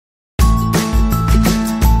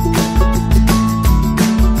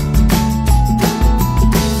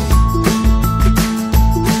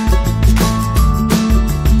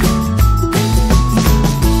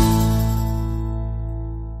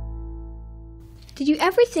Did you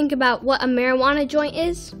ever think about what a marijuana joint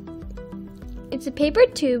is? It's a paper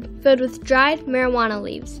tube filled with dried marijuana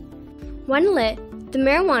leaves. When lit, the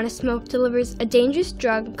marijuana smoke delivers a dangerous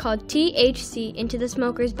drug called THC into the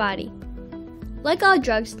smoker's body. Like all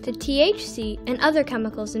drugs, the THC and other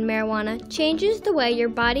chemicals in marijuana changes the way your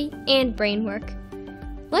body and brain work.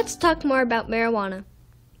 Let's talk more about marijuana.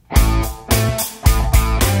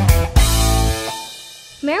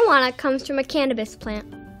 Marijuana comes from a cannabis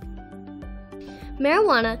plant.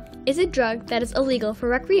 Marijuana is a drug that is illegal for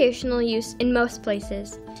recreational use in most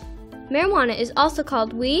places. Marijuana is also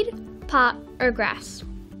called weed, pot, or grass.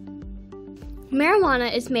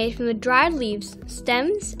 Marijuana is made from the dried leaves,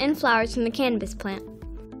 stems, and flowers from the cannabis plant.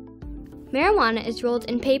 Marijuana is rolled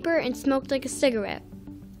in paper and smoked like a cigarette.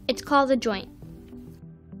 It's called a joint.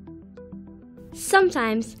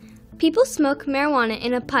 Sometimes, people smoke marijuana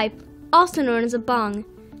in a pipe, also known as a bong.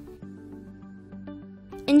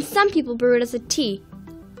 And some people brew it as a tea,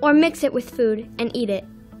 or mix it with food and eat it.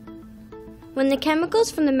 When the chemicals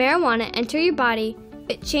from the marijuana enter your body,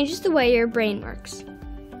 it changes the way your brain works.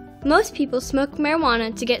 Most people smoke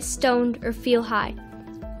marijuana to get stoned or feel high.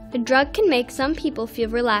 The drug can make some people feel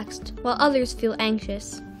relaxed, while others feel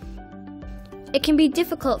anxious. It can be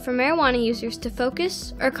difficult for marijuana users to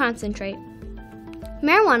focus or concentrate.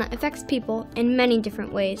 Marijuana affects people in many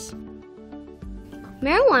different ways.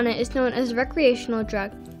 Marijuana is known as a recreational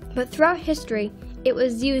drug, but throughout history, it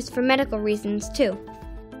was used for medical reasons too.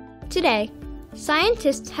 Today,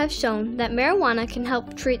 scientists have shown that marijuana can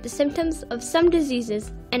help treat the symptoms of some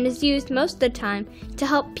diseases and is used most of the time to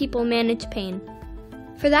help people manage pain.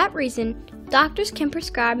 For that reason, doctors can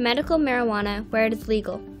prescribe medical marijuana where it is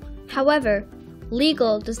legal. However,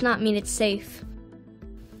 legal does not mean it's safe.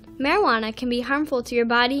 Marijuana can be harmful to your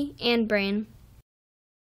body and brain.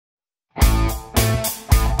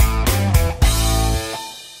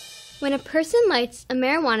 When a person lights a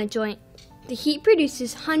marijuana joint, the heat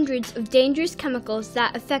produces hundreds of dangerous chemicals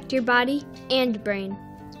that affect your body and brain.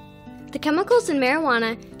 The chemicals in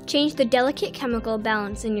marijuana change the delicate chemical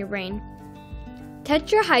balance in your brain.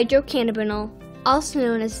 Tetrahydrocannabinol, also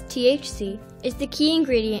known as THC, is the key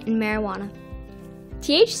ingredient in marijuana.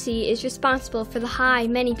 THC is responsible for the high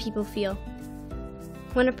many people feel.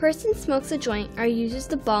 When a person smokes a joint or uses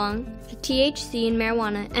the bong, the THC in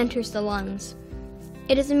marijuana enters the lungs.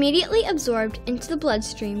 It is immediately absorbed into the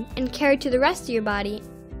bloodstream and carried to the rest of your body,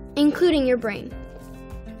 including your brain.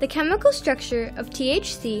 The chemical structure of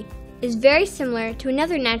THC is very similar to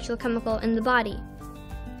another natural chemical in the body.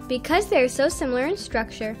 Because they are so similar in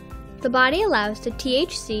structure, the body allows the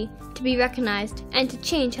THC to be recognized and to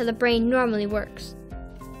change how the brain normally works.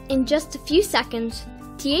 In just a few seconds,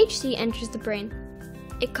 THC enters the brain.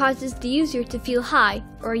 It causes the user to feel high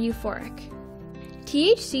or euphoric.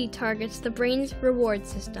 THC targets the brain's reward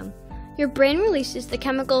system. Your brain releases the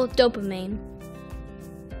chemical dopamine.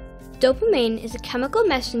 Dopamine is a chemical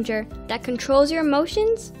messenger that controls your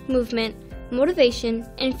emotions, movement, motivation,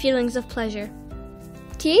 and feelings of pleasure.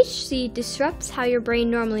 THC disrupts how your brain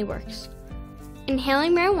normally works.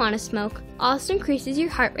 Inhaling marijuana smoke also increases your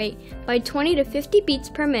heart rate by 20 to 50 beats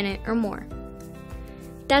per minute or more.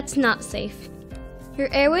 That's not safe.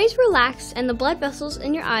 Your airways relax and the blood vessels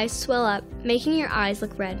in your eyes swell up, making your eyes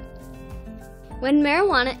look red. When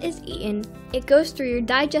marijuana is eaten, it goes through your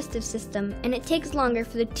digestive system and it takes longer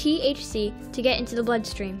for the THC to get into the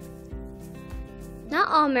bloodstream. Not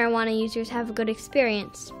all marijuana users have a good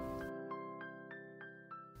experience.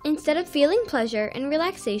 Instead of feeling pleasure and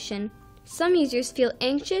relaxation, some users feel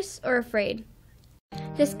anxious or afraid.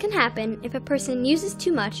 This can happen if a person uses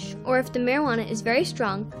too much or if the marijuana is very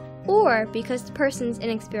strong, or because the person's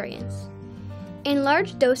inexperienced. In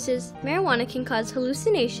large doses, marijuana can cause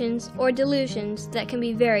hallucinations or delusions that can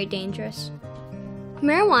be very dangerous.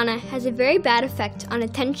 Marijuana has a very bad effect on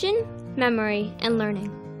attention, memory, and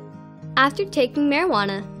learning. After taking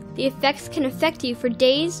marijuana, the effects can affect you for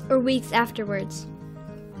days or weeks afterwards.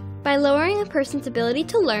 By lowering a person's ability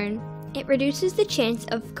to learn, it reduces the chance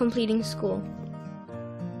of completing school.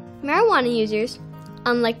 Marijuana users,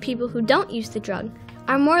 unlike people who don't use the drug,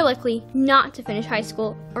 are more likely not to finish high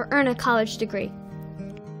school or earn a college degree.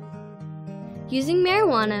 Using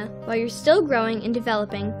marijuana while you're still growing and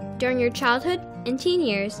developing during your childhood and teen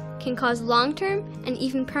years can cause long-term and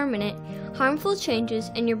even permanent harmful changes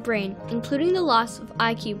in your brain, including the loss of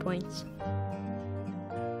IQ points.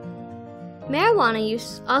 Marijuana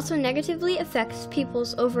use also negatively affects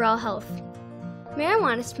people's overall health.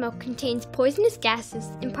 Marijuana smoke contains poisonous gases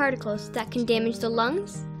and particles that can damage the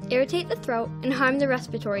lungs, irritate the throat, and harm the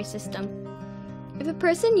respiratory system. If a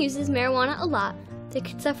person uses marijuana a lot, they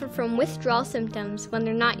could suffer from withdrawal symptoms when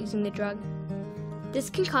they're not using the drug. This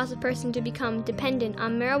can cause a person to become dependent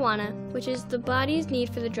on marijuana, which is the body's need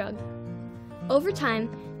for the drug. Over time,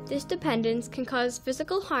 this dependence can cause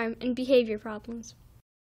physical harm and behavior problems.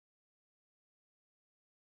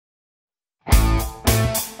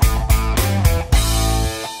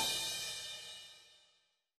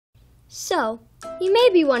 So, you may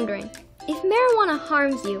be wondering, if marijuana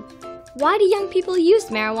harms you, why do young people use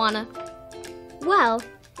marijuana? Well,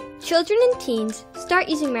 children and teens start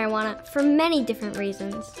using marijuana for many different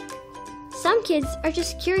reasons. Some kids are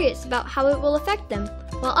just curious about how it will affect them,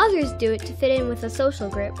 while others do it to fit in with a social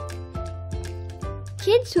group.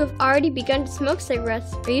 Kids who have already begun to smoke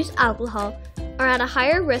cigarettes or use alcohol are at a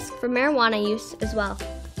higher risk for marijuana use as well.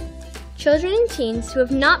 Children and teens who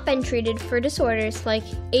have not been treated for disorders like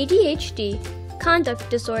ADHD, conduct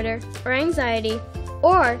disorder, or anxiety,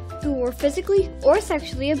 or who were physically or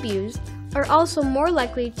sexually abused, are also more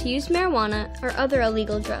likely to use marijuana or other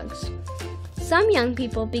illegal drugs. Some young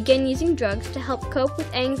people begin using drugs to help cope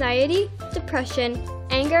with anxiety, depression,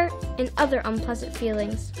 anger, and other unpleasant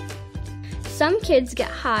feelings. Some kids get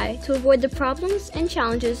high to avoid the problems and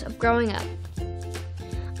challenges of growing up.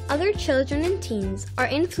 Other children and teens are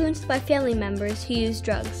influenced by family members who use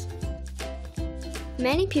drugs.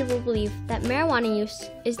 Many people believe that marijuana use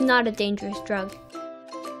is not a dangerous drug.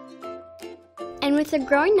 And with a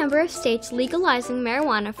growing number of states legalizing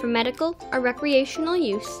marijuana for medical or recreational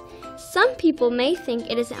use, some people may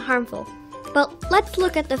think it isn't harmful. But let's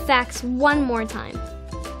look at the facts one more time.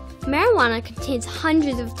 Marijuana contains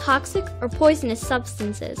hundreds of toxic or poisonous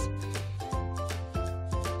substances.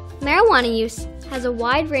 Marijuana use has a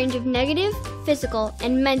wide range of negative, physical,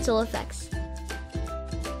 and mental effects.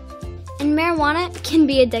 And marijuana can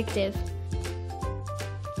be addictive.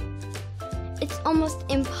 It's almost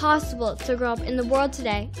impossible to grow up in the world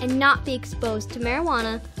today and not be exposed to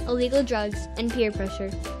marijuana, illegal drugs, and peer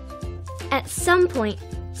pressure. At some point,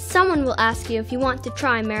 someone will ask you if you want to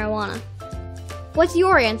try marijuana. What's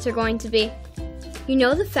your answer going to be? You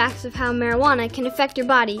know the facts of how marijuana can affect your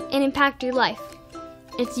body and impact your life.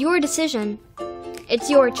 It's your decision. It's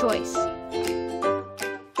your choice.